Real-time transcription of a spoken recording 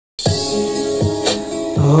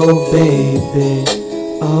Oh baby,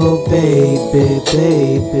 oh baby,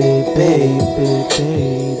 baby, baby,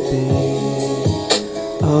 baby.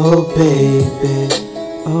 Oh baby,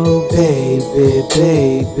 oh baby,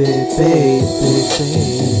 baby, baby,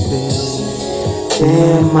 baby.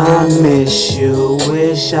 Damn, I miss you,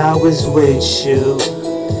 wish I was with you.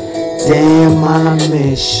 Damn, I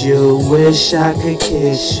miss you, wish I could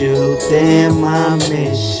kiss you. Damn, I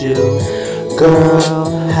miss you,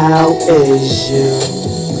 girl, how is you?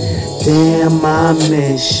 Damn, I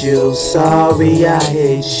miss you, sorry I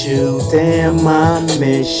hate you. Damn, I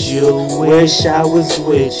miss you, wish I was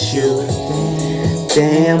with you.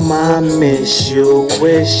 Damn, I miss you,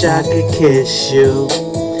 wish I could kiss you.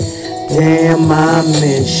 Damn, I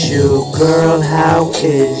miss you, girl, how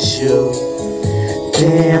is you?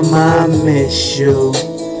 Damn, I miss you,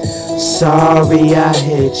 sorry I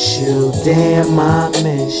hate you. Damn, I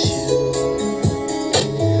miss you.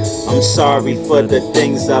 I'm sorry for the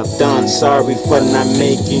things I've done, sorry for not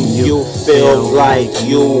making you feel like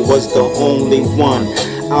you was the only one.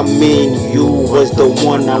 I mean, you was the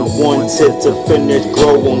one I wanted to finish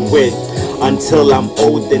growing with. Until I'm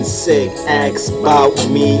old and sick, ask about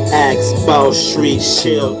me, ask about streetz,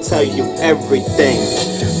 she'll tell you everything.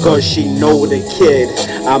 Cause she know the kid,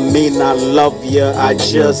 I mean I love ya, I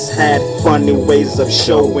just had funny ways of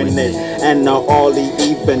showing it. And I only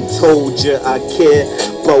even told ya I cared,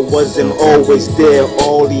 but wasn't always there.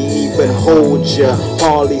 Only even hold ya,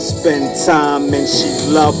 hardly spend time, and she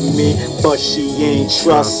loved me, but she ain't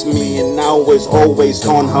trust me. And I was always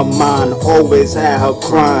on her mind, always had her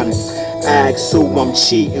crying. Ask who I'm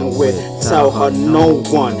cheating with, tell her no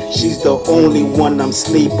one. She's the only one I'm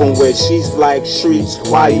sleeping with. She's like, streetz,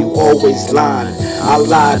 why you always lying? I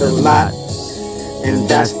lied a lot, and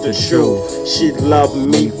that's the truth. She loved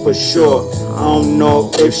me for sure. I don't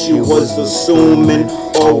know if she was assuming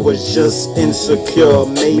or was just insecure.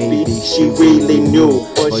 Maybe she really knew,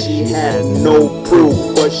 but she had no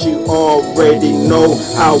proof. But she already know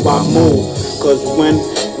how I move. Cause when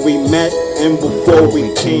we met and before we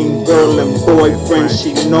became girl and boyfriend,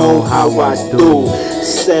 she know how I do.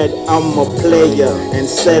 Said I'm a player and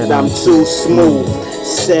said I'm too smooth.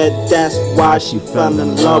 Said that's why she fell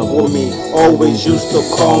in love with me. Always used to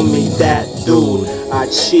call me that dude. I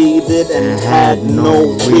cheated and had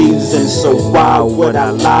no reason, so why would I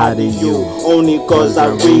lie to you? Only cause I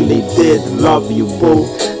really did love you, boo.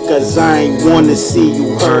 Cause I ain't wanna see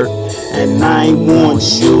you hurt, and I ain't want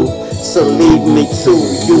you to leave me too.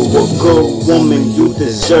 You a good woman, you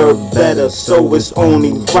deserve better, so it's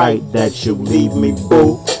only right that you leave me,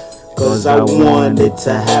 boo. Cause I wanted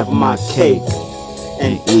to have my cake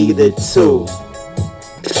and eat it too.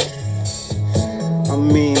 I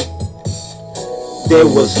mean, there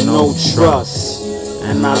was no trust,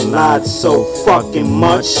 and I lied so fucking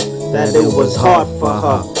much that it was hard for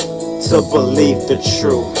her to believe the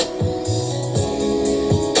truth.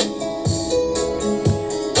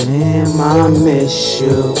 Damn, I miss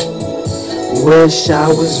you, wish I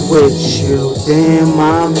was with you. Damn,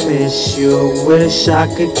 I miss you, wish I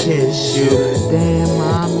could kiss you.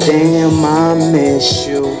 Damn, I miss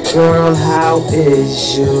you, girl, how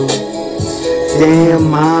is you?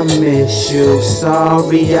 Damn, I miss you,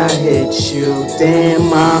 sorry I hit you.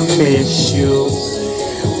 Damn, I miss you,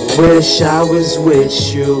 wish I was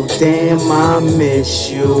with you. Damn, I miss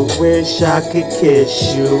you, wish I could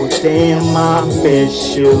kiss you. Damn, I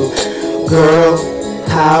miss you, girl,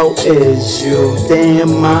 how is you?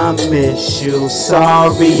 Damn, I miss you,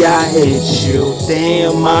 sorry I hate you.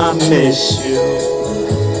 Damn, I miss you.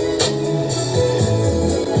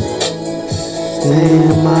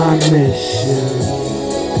 Damn, I miss you.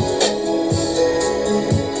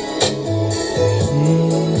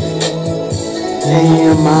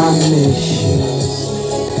 Damn, I miss you,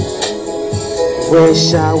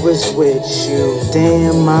 wish I was with you.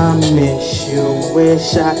 Damn, I miss you,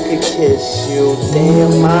 wish I could kiss you.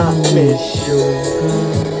 Damn, I miss you,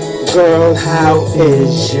 girl, how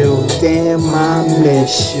is you? Damn, I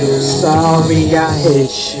miss you, sorry I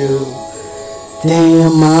hate you.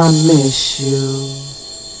 Damn, I miss you.